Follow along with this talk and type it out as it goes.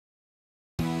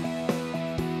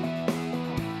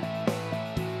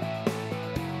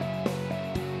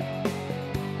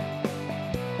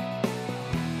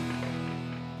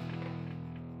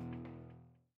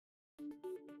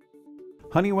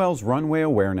Honeywell's Runway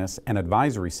Awareness and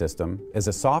Advisory System is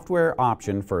a software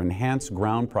option for enhanced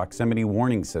ground proximity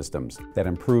warning systems that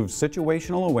improves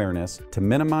situational awareness to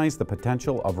minimize the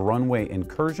potential of runway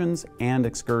incursions and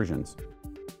excursions.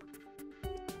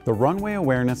 The Runway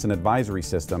Awareness and Advisory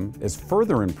System is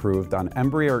further improved on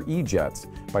Embraer E-Jets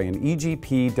by an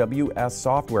EGPWS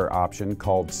software option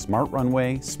called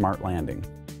SmartRunway SmartLanding.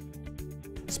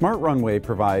 SmartRunway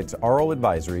provides aural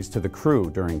advisories to the crew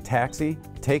during taxi,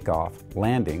 takeoff,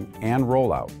 landing, and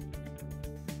rollout.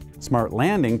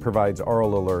 SmartLanding provides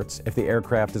aural alerts if the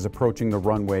aircraft is approaching the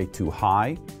runway too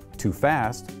high, too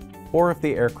fast, or if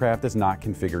the aircraft is not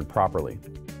configured properly.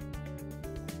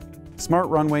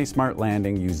 SmartRunway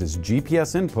SmartLanding uses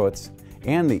GPS inputs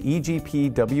and the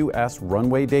EGPWS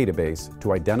runway database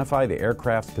to identify the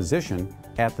aircraft's position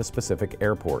at the specific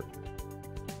airport.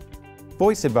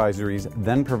 Voice advisories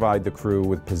then provide the crew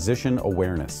with position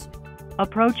awareness.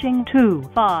 Approaching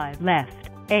 25 left,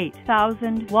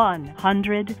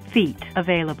 8,100 feet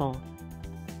available.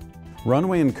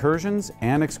 Runway incursions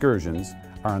and excursions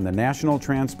are on the National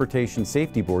Transportation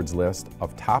Safety Board's list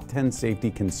of top 10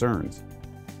 safety concerns.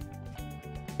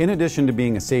 In addition to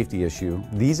being a safety issue,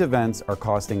 these events are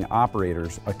costing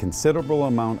operators a considerable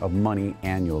amount of money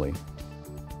annually.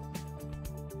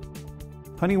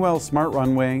 Honeywell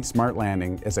SmartRunway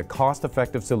SmartLanding is a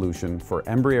cost-effective solution for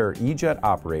Embraer E-Jet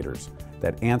operators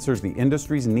that answers the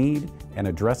industry's need and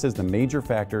addresses the major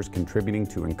factors contributing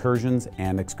to incursions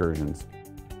and excursions.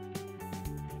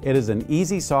 It is an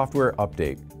easy software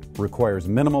update, requires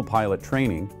minimal pilot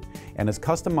training, and is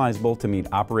customizable to meet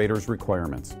operators'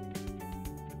 requirements.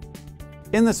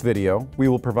 In this video, we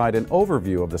will provide an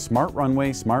overview of the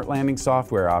SmartRunway SmartLanding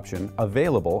software option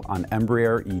available on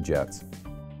Embraer E-Jets.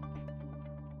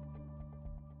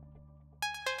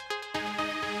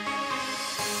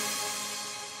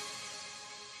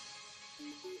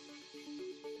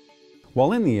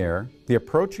 While in the air, the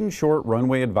approaching short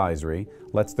runway advisory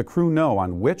lets the crew know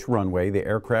on which runway the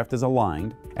aircraft is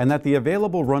aligned and that the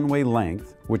available runway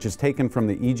length, which is taken from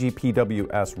the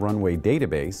EGPWS runway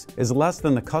database, is less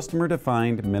than the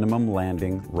customer-defined minimum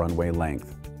landing runway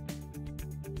length.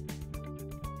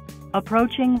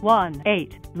 Approaching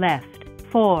 18 left,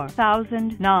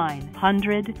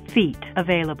 4,900 feet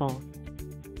available.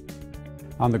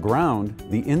 On the ground,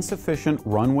 the insufficient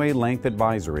runway length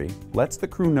advisory lets the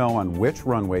crew know on which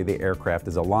runway the aircraft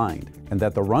is aligned and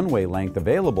that the runway length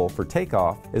available for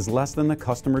takeoff is less than the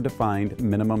customer-defined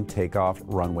minimum takeoff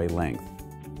runway length.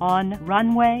 On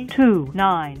runway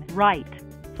 29 right,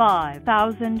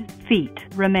 5,000 feet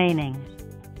remaining.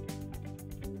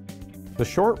 The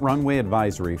short runway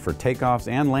advisory for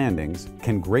takeoffs and landings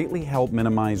can greatly help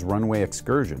minimize runway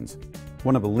excursions,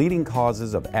 one of the leading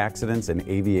causes of accidents in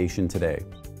aviation today.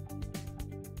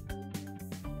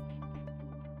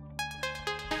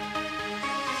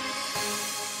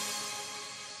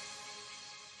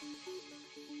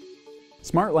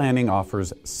 SmartLanding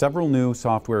offers several new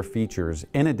software features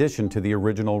in addition to the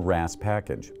original RAS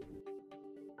package.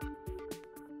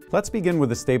 Let's begin with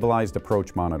the Stabilized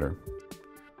Approach Monitor.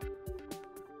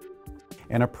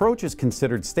 An approach is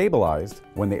considered stabilized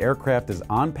when the aircraft is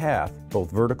on path,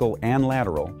 both vertical and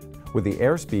lateral, with the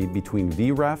airspeed between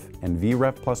VREF and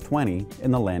VREF plus 20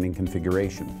 in the landing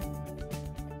configuration.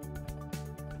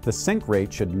 The sink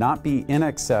rate should not be in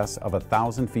excess of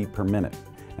 1,000 feet per minute,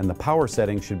 and the power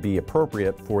setting should be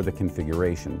appropriate for the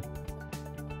configuration.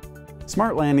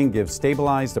 SmartLanding gives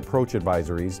stabilized approach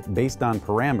advisories based on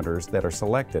parameters that are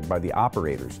selected by the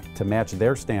operators to match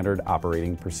their standard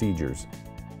operating procedures.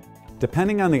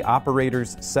 Depending on the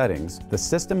operator's settings, the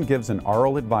system gives an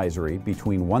aural advisory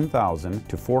between 1,000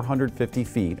 to 450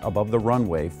 feet above the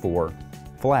runway for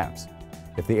flaps,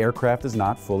 if the aircraft is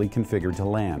not fully configured to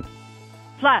land.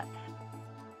 Flaps,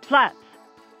 flaps.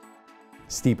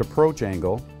 Steep approach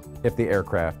angle, if the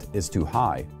aircraft is too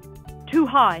high. Too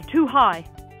high, too high.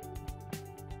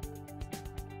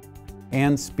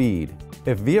 And speed,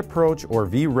 if V-approach or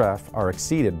V-ref are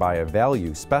exceeded by a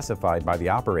value specified by the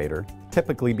operator,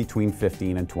 typically between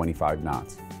 15 and 25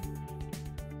 knots.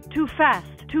 Too fast,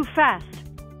 too fast.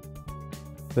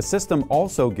 The system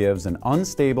also gives an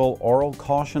unstable aural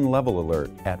caution level alert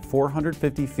at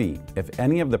 450 feet if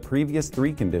any of the previous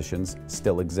 3 conditions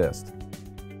still exist.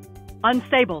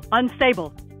 Unstable,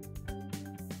 unstable.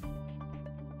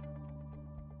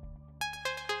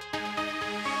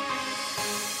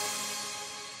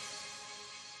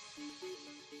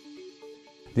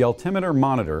 The altimeter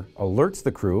monitor alerts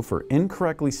the crew for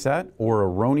incorrectly set or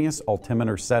erroneous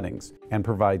altimeter settings and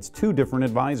provides 2 different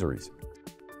advisories.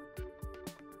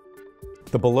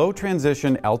 The below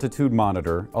transition altitude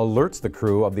monitor alerts the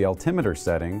crew of the altimeter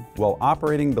setting while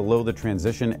operating below the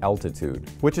transition altitude,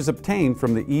 which is obtained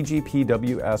from the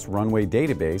EGPWS runway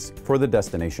database for the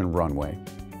destination runway.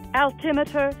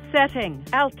 Altimeter setting.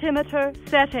 Altimeter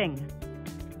setting.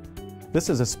 This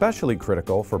is especially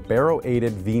critical for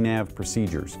baro-aided VNAV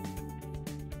procedures.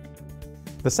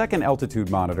 The second altitude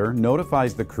monitor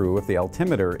notifies the crew if the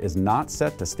altimeter is not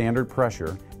set to standard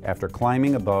pressure after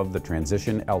climbing above the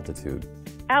transition altitude.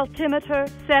 Altimeter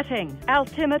setting.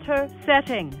 Altimeter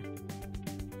setting.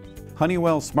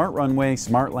 Honeywell SmartRunway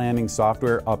SmartLanding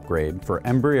software upgrade for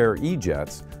Embraer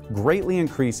E-Jets greatly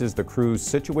increases the crew's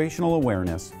situational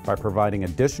awareness by providing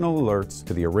additional alerts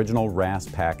to the original RAS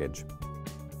package.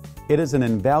 It is an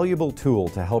invaluable tool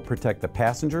to help protect the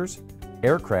passengers,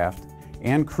 aircraft,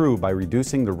 and crew by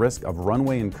reducing the risk of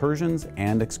runway incursions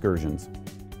and excursions.